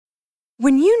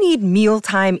When you need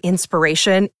mealtime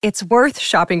inspiration, it's worth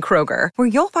shopping Kroger, where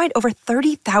you'll find over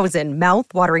 30,000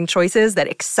 mouth-watering choices that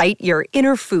excite your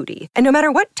inner foodie. And no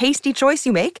matter what tasty choice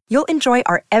you make, you'll enjoy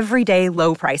our everyday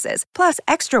low prices, plus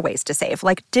extra ways to save,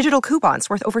 like digital coupons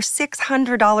worth over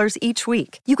 $600 each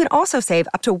week. You can also save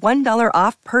up to $1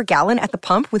 off per gallon at the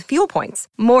pump with fuel points.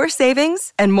 More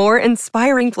savings and more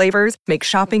inspiring flavors make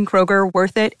shopping Kroger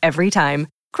worth it every time.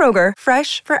 Kroger,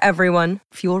 fresh for everyone.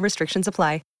 Fuel restrictions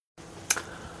apply.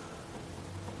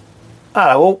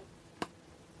 Hello all.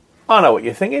 I know what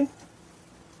you're thinking.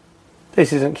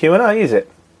 This isn't Q&A, is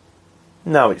it?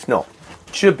 No, it's not.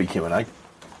 It should be Q&A.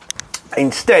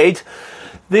 Instead,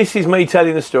 this is me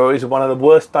telling the stories of one of the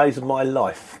worst days of my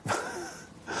life.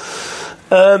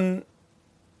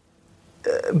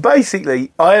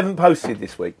 Basically, I haven't posted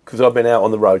this week because I've been out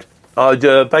on the road.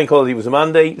 Bank holiday was a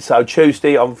Monday, so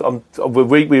Tuesday we're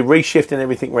reshifting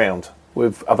everything round.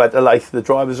 I've had to lathe the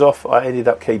drivers off. I ended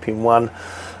up keeping one.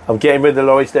 I'm getting rid of the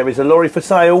lorries. There is a lorry for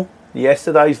sale.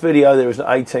 Yesterday's video, there was an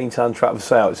 18-ton truck for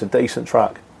sale. It's a decent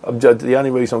truck. The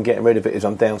only reason I'm getting rid of it is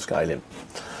I'm downscaling.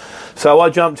 So I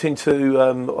jumped into,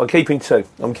 I'm keeping two.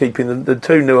 I'm keeping the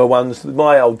two newer ones,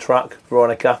 my old truck,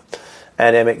 Veronica,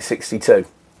 and MX-62.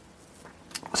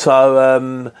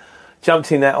 So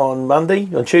jumped in that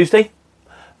on Tuesday.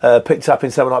 Picked up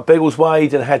in something like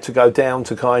Biggleswade and had to go down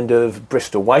to kind of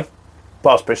Bristol way,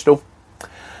 past Bristol.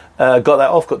 Got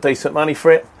that off, got decent money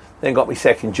for it, then got my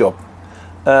second job.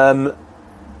 That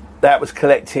was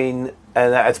collecting,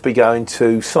 and that had to be going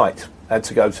to site. I had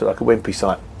to go to like a Wimpy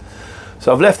site.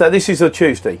 So I've left that. This is a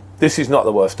Tuesday. This is not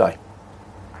the worst day.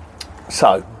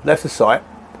 So, left the site,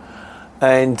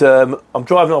 and I'm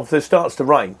driving off. It starts to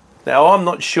rain. Now, I'm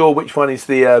not sure which one is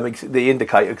the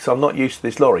indicator, because I'm not used to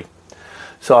this lorry.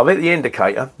 So I've hit the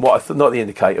indicator, not the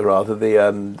indicator, rather,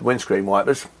 the windscreen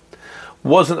wipers.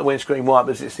 Wasn't the windscreen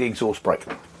wipers, it's the exhaust brake.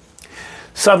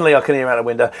 Suddenly I can hear out the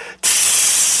window,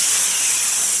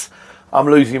 I'm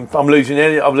losing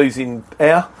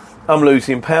air, I'm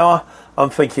losing power.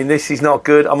 I'm thinking this is not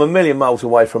good. I'm a million miles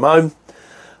away from home.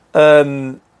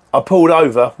 I pulled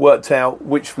over, worked out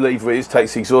which lever it is,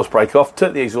 takes the exhaust brake off,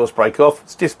 took the exhaust brake off,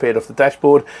 it's disappeared off the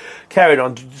dashboard,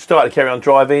 started to carry on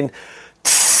driving,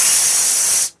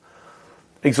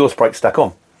 exhaust brake stuck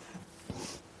on.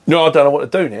 No, I don't know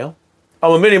what to do now.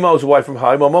 I'm a million miles away from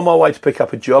home. I'm on my way to pick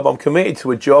up a job. I'm committed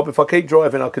to a job. If I keep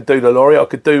driving, I could do the lorry. I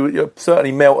could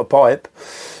certainly melt a pipe.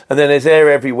 And then there's air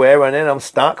everywhere, and then I'm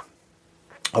stuck.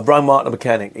 I've rung Mark the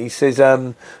mechanic. He says,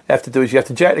 you have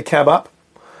to jack the cab up,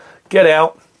 get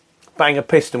out, bang a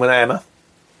piston with a hammer,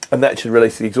 and that should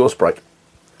release the exhaust brake.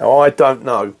 Now, I don't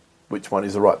know which one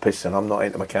is the right piston. I'm not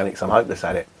into mechanics. I'm hopeless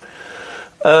at it.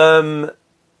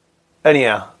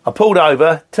 Anyhow, I pulled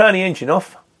over, turned the engine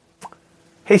off,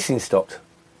 hissing stopped.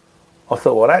 I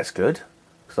thought, well, that's good,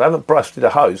 because I haven't busted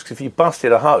a hose, because if you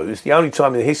busted a hose, the only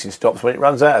time the hissing stops when it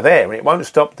runs out of air, and it won't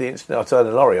stop the instant I turn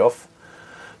the lorry off.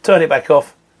 Turn it back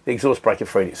off, the exhaust brake had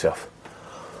freed itself.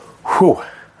 Whew,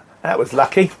 that was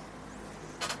lucky.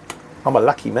 I'm a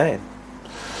lucky man.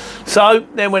 So,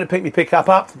 then when it picked me pickup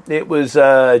up, it was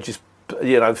just,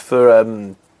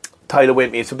 for Taylor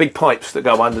Wimpey, it's the big pipes that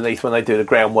go underneath when they do the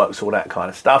groundworks, all that kind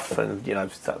of stuff, and,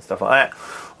 stuff like that.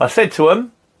 I said to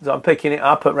them, I'm picking it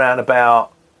up at around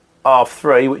about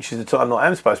 3:30, which is the time that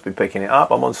I'm supposed to be picking it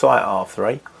up. I'm on site at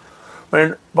 3:30.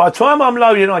 When by the time I'm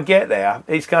loading and I get there,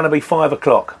 it's going to be 5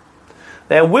 o'clock.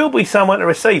 There will be someone to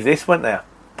receive this, won't there?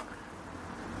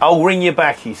 I'll ring you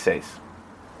back, he says.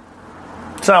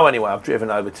 So anyway, I've driven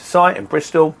over to site in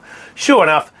Bristol. Sure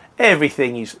enough,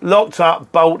 everything is locked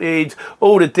up, bolted,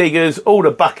 all the diggers, all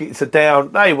the buckets are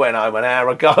down. They went home an hour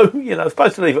ago.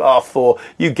 Supposed to leave at 4:30.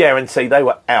 You guarantee they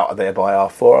were out of there by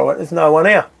 4:30. I went, there's no one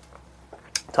here.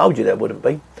 Told you there wouldn't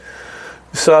be.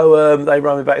 So they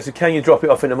rang me back and said, can you drop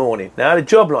it off in the morning? Now, I had a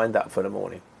job lined up for the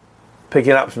morning.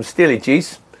 Picking up some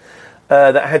stillages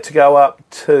that had to go up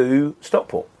to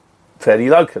Stockport, fairly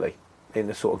locally, in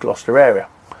the sort of Gloucester area.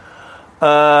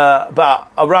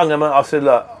 But I rang them and I said,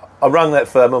 look, I rang that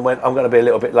firm and went, I'm going to be a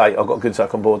little bit late. I've got goods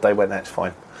up on board. They went, that's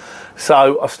fine.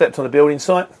 So I stepped on the building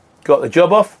site, got the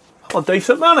job off. I'm on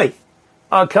decent money.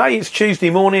 Okay, it's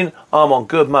Tuesday morning. I'm on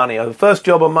good money. The first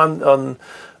job on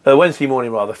Wednesday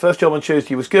morning, rather. First job on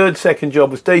Tuesday was good. Second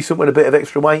job was decent with a bit of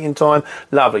extra waiting time.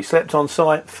 Lovely. Slept on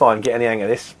site. Fine. Getting the hang of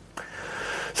this.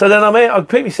 So then I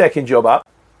picked my second job up.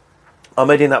 I'm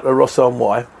heading up to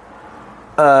Ross-on-Wye.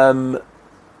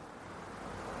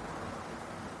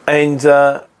 And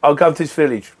I'll go to this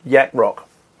village, Yak Rock.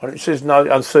 And it says no,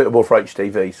 unsuitable for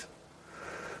HDVs.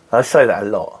 I say that a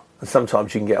lot. And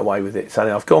sometimes you can get away with it.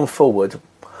 So I've gone forward.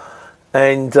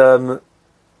 And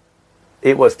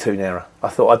it was too narrow. I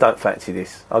thought, I don't fancy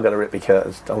this. I'm going to rip my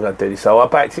curtains. I'm going to do this. So I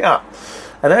backed it up.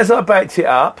 And as I backed it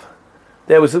up,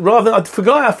 there was, I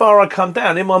forgot how far I'd come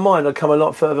down. In my mind, I'd come a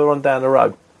lot further on down the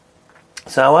road.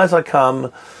 So as I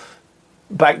come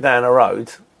back down the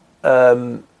road,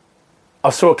 I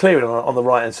saw a clearing on the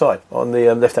right-hand side, on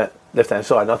the left-hand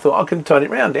side. And I thought, I can turn it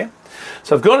round here.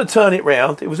 So I've got to turn it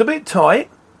round. It was a bit tight.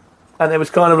 And there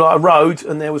was kind of like a road,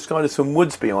 and there was kind of some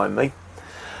woods behind me.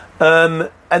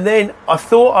 And then I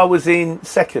thought I was in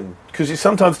second, because it's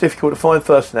sometimes difficult to find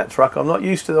first in that truck. I'm not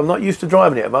used to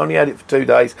driving it. I've only had it for 2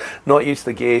 days, not used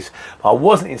to the gears. I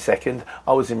wasn't in second,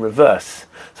 I was in reverse.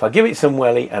 So I give it some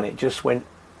welly, and it just went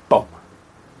boom.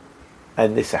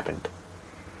 And this happened.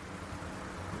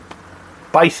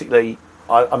 Basically,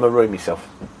 I marooned myself.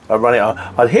 I run it.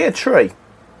 I'd hit a tree,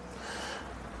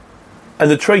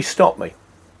 and the tree stopped me.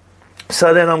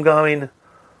 So then I'm going,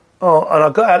 oh, and I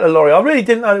got out of the lorry. I really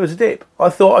didn't know it was a dip. I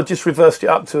thought I just reversed it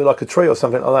up to like a tree or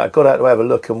something like that. I got out to have a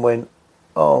look and went,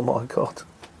 oh my God,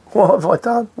 what have I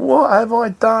done? What have I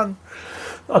done?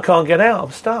 I can't get out.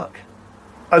 I'm stuck.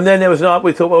 And then there was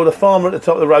we thought, well, the farmer at the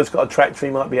top of the road's got a tractor.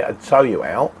 He might be able to tow you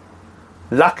out.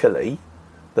 Luckily,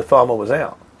 the farmer was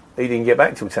out. He didn't get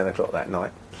back till 10 o'clock that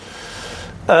night.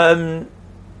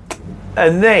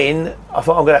 And then I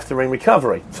thought, I'm going to have to ring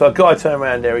recovery. So a guy turned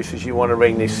around there, he says, you want to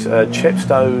ring this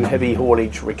Chepstow heavy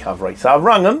haulage recovery. So I've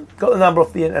rung them, got the number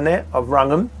off the internet, I've rung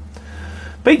them.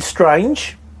 Bit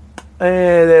strange.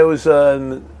 It was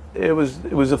a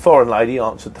foreign lady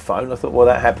answered the phone. I thought, well,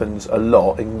 that happens a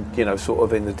lot in, sort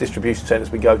of in the distribution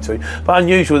centres we go to. But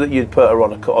unusual that you'd put her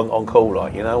on call,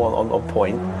 like, on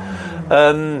point.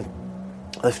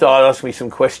 They started asking me some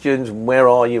questions. Where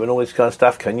are you? And all this kind of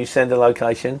stuff. Can you send a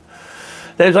location?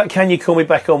 They was like, can you call me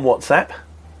back on WhatsApp?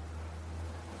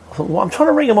 I thought, well, I'm trying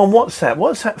to ring them on WhatsApp.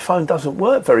 WhatsApp phone doesn't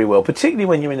work very well, particularly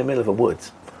when you're in the middle of the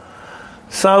woods.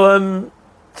 So I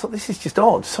thought, this is just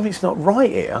odd. Something's not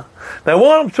right here. Now,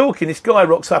 while I'm talking, this guy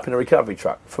rocks up in a recovery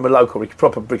truck from a local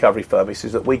proper recovery firm. He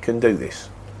says that we can do this.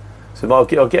 So I'll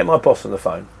get my boss on the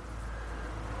phone.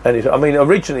 And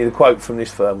originally the quote from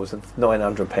this firm was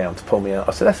 £900 to pull me out.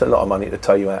 I said, that's a lot of money to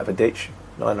tow you out of a ditch.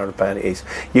 £900 it is.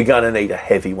 You're going to need a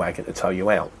heavy wagon to tow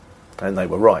you out. And they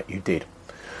were right, you did.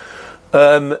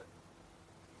 And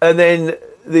then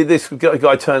this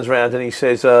guy turns around and he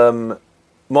says,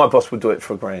 my boss would do it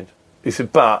for £1,000. He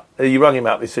said, but you rung him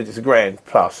up. He said it's £1,000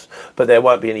 plus, but there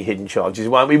won't be any hidden charges.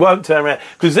 We won't turn around,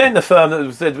 because then the firm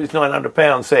that said it's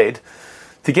 £900 said,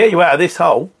 to get you out of this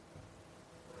hole,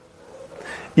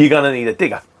 you're going to need a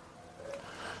digger.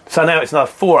 So now it's now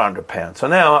 £400. So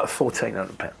now I'm at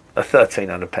 £1,400,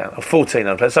 £1,300, or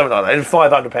 £1,400, something like that. And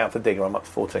 £500 for digger, I'm up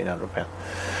to £1,400.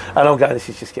 And I'm going, this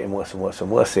is just getting worse and worse and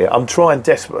worse here. I'm trying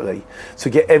desperately to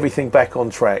get everything back on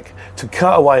track, to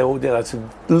cut away all, to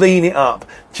lean it up,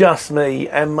 just me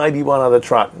and maybe one other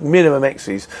truck, minimum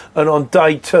X's. And on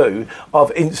day 2,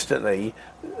 I've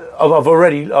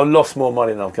already lost more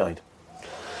money than I've gained.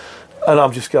 And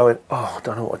I'm just going, I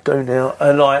don't know what to do now.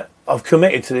 And I've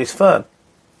committed to this firm.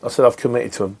 I said, I've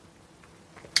committed to them.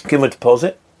 Give them a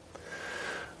deposit.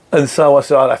 And so I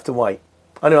said, I'll have to wait.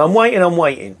 Anyway, I'm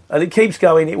waiting. And it keeps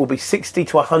going. It will be 60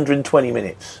 to 120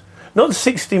 minutes. Not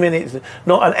 60 minutes,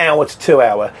 not an hour to 2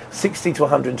 hours, 60 to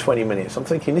 120 minutes. I'm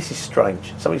thinking, this is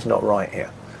strange. Something's not right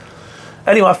here.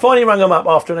 Anyway, I finally rang them up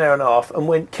after an hour and a half and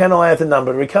went, can I have the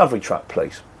number of the recovery truck,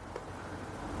 please?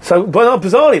 So, but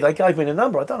bizarrely, they gave me the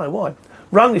number. I don't know why.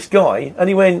 Rung this guy, and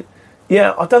he went,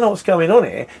 yeah, I don't know what's going on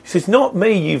here. He says, not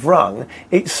me you've rung.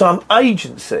 It's some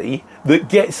agency that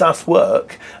gets us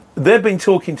work. They've been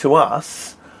talking to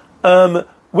us.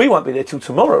 We won't be there till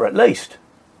tomorrow at least.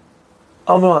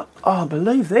 I'm like, I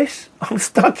believe this. I'm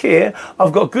stuck here.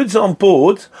 I've got goods on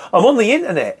board. I'm on the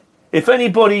internet. If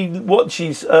anybody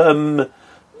watches,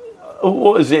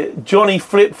 what is it, Johnny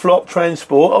Flip Flop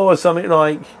Transport or something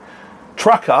like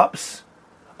Truck Ups,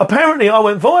 apparently I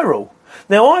went viral.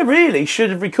 Now, I really should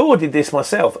have recorded this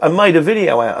myself and made a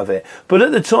video out of it. But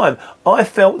at the time, I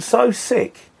felt so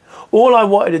sick. All I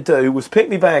wanted to do was pick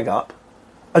my bag up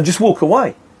and just walk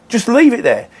away. Just leave it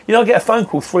there. I get a phone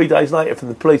call 3 days later from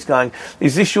the police going,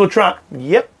 is this your truck?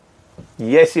 Yep.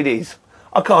 Yes, it is.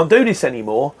 I can't do this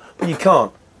anymore. But you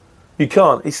can't. You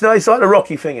can't. It's like the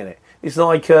Rocky thing, isn't it? It's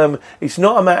like, it's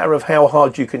not a matter of how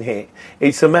hard you can hit.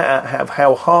 It's a matter of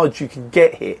how hard you can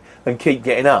get hit and keep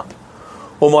getting up.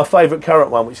 Or my favourite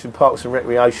current one, which is in Parks and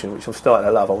Recreation, which I'm starting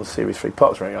to love. I'm on Series 3.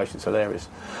 Parks and Recreation is hilarious.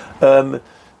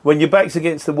 When your back's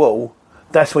against the wall,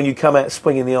 that's when you come out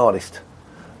swinging the hardest.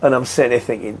 And I'm sitting there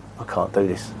thinking, I can't do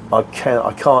this. I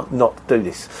can't not do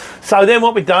this. So then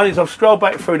what we've done is I've scrolled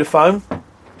back through the phone,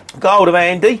 got hold of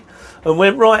Andy, and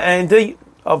went, right, Andy,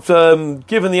 I've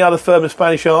given the other firm a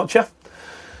Spanish Archer.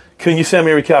 Can you send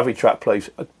me a recovery truck, please?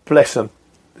 Bless them.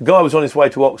 The guy was on his way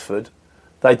to Oxford.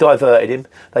 They diverted him.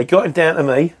 They got him down to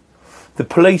me. The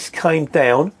police came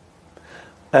down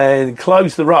and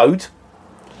closed the road.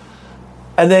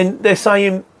 And then they're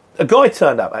saying, a guy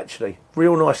turned up, actually.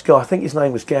 Real nice guy. I think his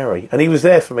name was Gary. And he was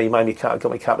there for me. Got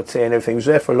me a cup of tea and everything. He was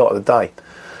there for a lot of the day.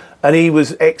 And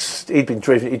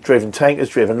he'd driven tankers,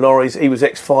 driven lorries. He was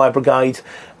ex-fire brigade.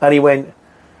 And he went,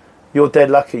 you're dead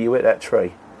lucky you hit that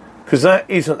tree. Because that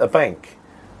isn't a bank.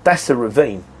 That's a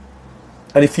ravine.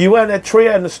 And if that tree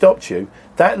hadn't stopped you,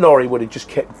 that lorry would have just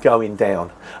kept going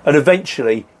down. And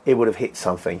eventually it would have hit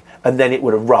something. And then it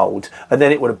would have rolled. And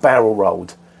then it would have barrel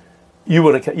rolled.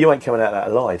 You ain't coming out of that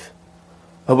alive.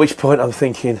 At which point I'm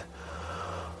thinking,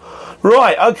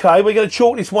 right, okay, we're going to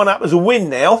chalk this one up as a win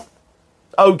now.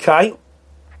 Okay,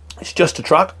 it's just a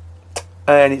truck.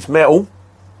 And it's metal.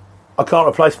 I can't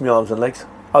replace my arms and legs.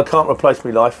 I can't replace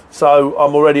my life. So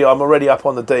I'm already up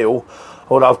on the deal.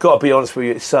 Although I've got to be honest with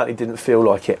you, it certainly didn't feel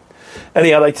like it.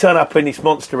 Anyhow, they turn up in this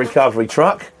monster recovery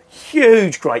truck.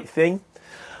 Huge, great thing.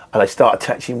 And they start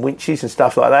attaching winches and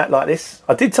stuff like that, like this.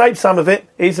 I did tape some of it.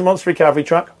 Here's the monster recovery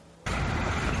truck.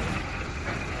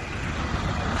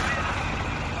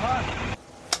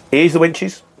 Here's the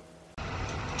winches.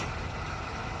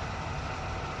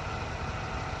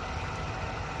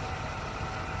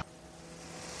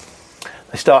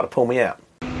 They start to pull me out.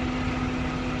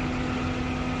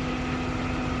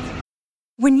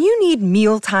 When you need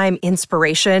mealtime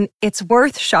inspiration, it's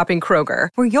worth shopping Kroger,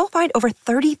 where you'll find over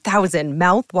 30,000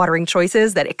 mouth-watering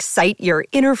choices that excite your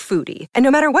inner foodie. And no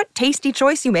matter what tasty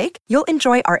choice you make, you'll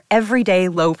enjoy our everyday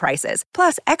low prices,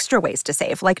 plus extra ways to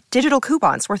save, like digital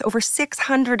coupons worth over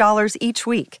 $600 each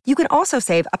week. You can also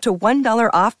save up to $1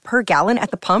 off per gallon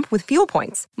at the pump with fuel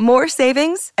points. More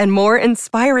savings and more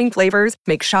inspiring flavors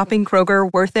make shopping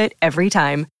Kroger worth it every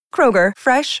time. Kroger,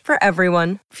 fresh for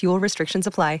everyone. Fuel restrictions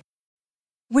apply.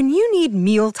 When you need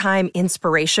mealtime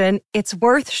inspiration, it's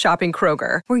worth shopping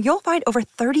Kroger, where you'll find over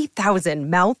 30,000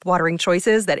 mouth-watering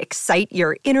choices that excite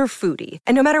your inner foodie.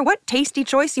 And no matter what tasty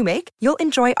choice you make, you'll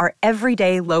enjoy our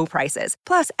everyday low prices,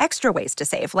 plus extra ways to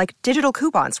save, like digital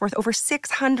coupons worth over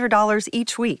 $600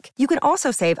 each week. You can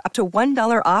also save up to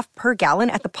 $1 off per gallon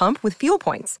at the pump with fuel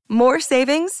points. More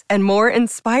savings and more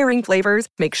inspiring flavors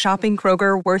make shopping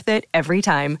Kroger worth it every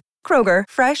time. Kroger,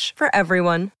 fresh for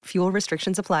everyone. Fuel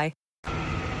restrictions apply.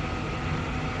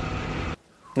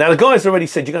 Now, the guys already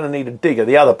said you're going to need a digger.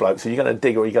 The other bloke said you're going to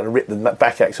dig or you're going to rip the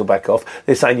back axle back off.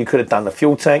 They're saying you could have done the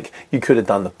fuel tank. You could have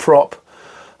done the prop.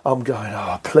 I'm going,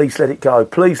 oh, please let it go.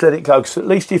 Please let it go. Because at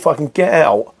least if I can get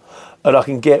out and I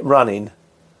can get running,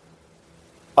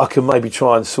 I can maybe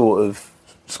try and sort of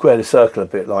square the circle a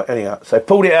bit. Like, anyhow, so I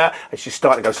pulled it out. It's just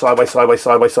starting to go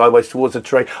sideways towards the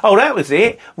tree. Oh, that was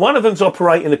it. One of them's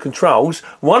operating the controls.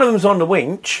 One of them's on the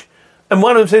winch. And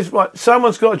one of them says, right,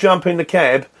 someone's got to jump in the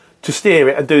cab to steer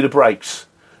it and do the brakes.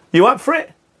 You up for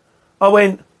it? I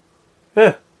went,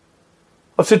 yeah.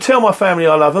 I said, tell my family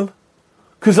I love them.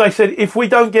 Because they said, if we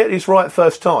don't get this right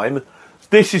first time,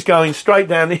 this is going straight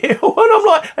down the hill. And I'm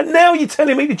like, and now you're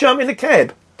telling me to jump in the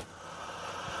cab?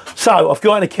 So I've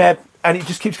got in the cab and it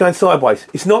just keeps going sideways.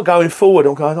 It's not going forward.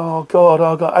 I'm going, oh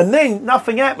God. And then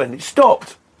nothing happened. It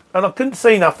stopped. And I couldn't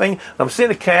see nothing. I'm sitting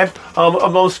in the cab. I'm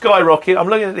on skyrocket. I'm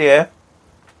looking at the air.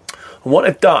 And what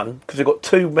they've done, because they've got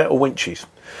two metal winches,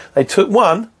 they took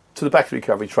one to the back of the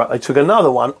recovery truck, they took another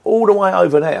one all the way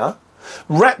over there,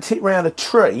 wrapped it round a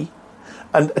tree,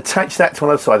 and attached that to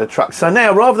one other side of the truck. So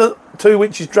now, rather than two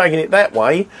winches dragging it that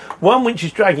way, one winch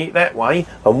is dragging it that way,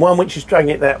 and one winch is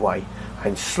dragging it that way.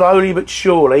 And slowly but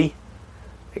surely,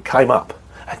 it came up.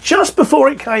 And just before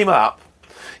it came up,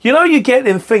 you know you get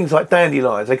them things like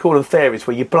dandelions, they call them fairies,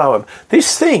 where you blow them.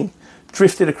 This thing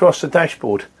drifted across the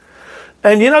dashboard.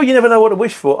 And you know, you never know what to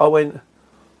wish for. I went,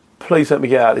 please let me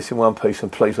get out of this in one piece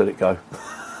and please let it go.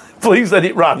 Please let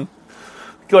it run.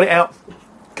 Got it out,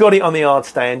 got it on the hard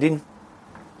standing,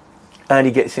 and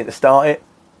he gets in to start it.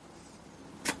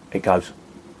 It goes,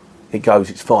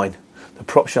 it's fine. The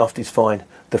prop shaft is fine.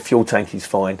 The fuel tank is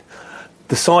fine.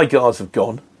 The side guards have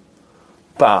gone,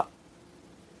 but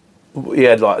he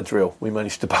had like a drill. We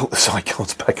managed to bolt the side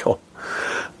guards back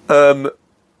on.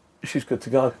 She's good to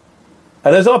go.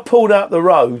 And as I pulled out the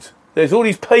road, there's all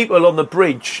these people on the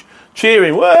bridge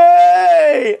cheering,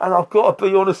 way! And I've got to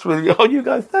be honest with you. Oh, you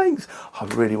go, thanks. I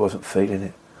really wasn't feeling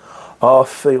it. I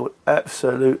feel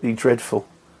absolutely dreadful.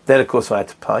 Then, of course, I had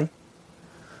to pay.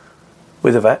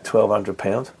 With a VAT,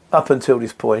 £1,200. Up until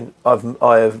this point,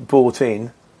 I have bought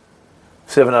in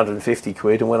 750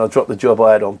 quid. And when I dropped the job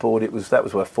I had on board, that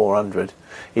was worth 400.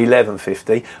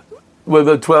 1150. with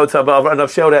a 12 ton, and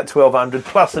I've shelled out 1,200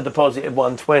 plus a deposit of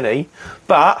 120.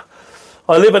 But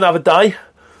I live another day,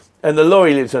 and the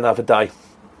lorry lives another day.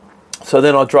 So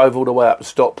then I drove all the way up to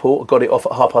Stockport, got it off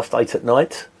at 8:30 at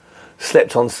night,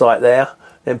 slept on site there,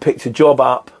 then picked a job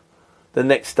up the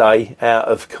next day out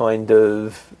of kind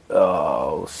of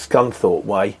Scunthorpe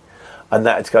way, and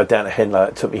that had to go down to Henlow.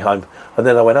 It took me home, and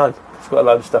then I went home. I've got a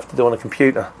load of stuff to do on a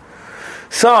computer.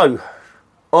 So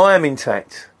I am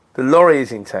intact. The lorry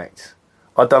is intact.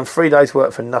 I've done 3 days'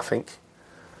 work for nothing,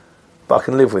 but I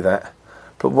can live with that.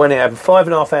 But when it happened,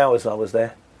 5.5 hours I was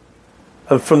there.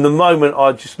 And from the moment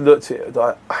I just looked at it,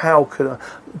 like, how could I?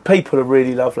 People are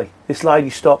really lovely. This lady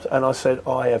stopped and I said,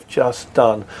 I have just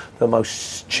done the most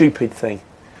stupid thing.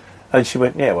 And she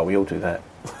went, yeah, well, we all do that.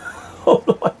 I'm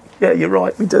like, yeah, you're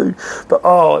right, we do. But,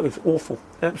 it was awful.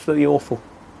 Absolutely awful.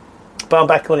 But I'm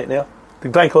back on it now. The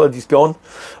bank holiday's gone.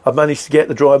 I've managed to get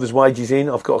the driver's wages in.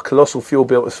 I've got a colossal fuel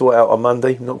bill to sort out on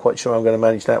Monday. I'm not quite sure I'm going to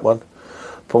manage that one.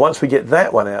 But once we get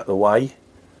that one out of the way,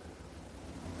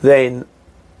 then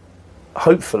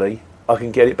hopefully I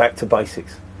can get it back to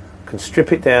basics. I can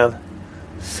strip it down,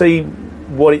 see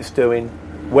what it's doing,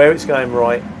 where it's going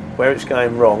right, where it's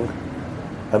going wrong,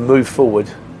 and move forward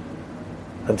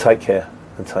and take care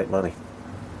and take money.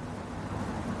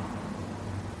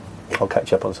 I'll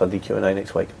catch up on Sunday Q&A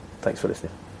next week. Thanks for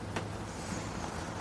listening.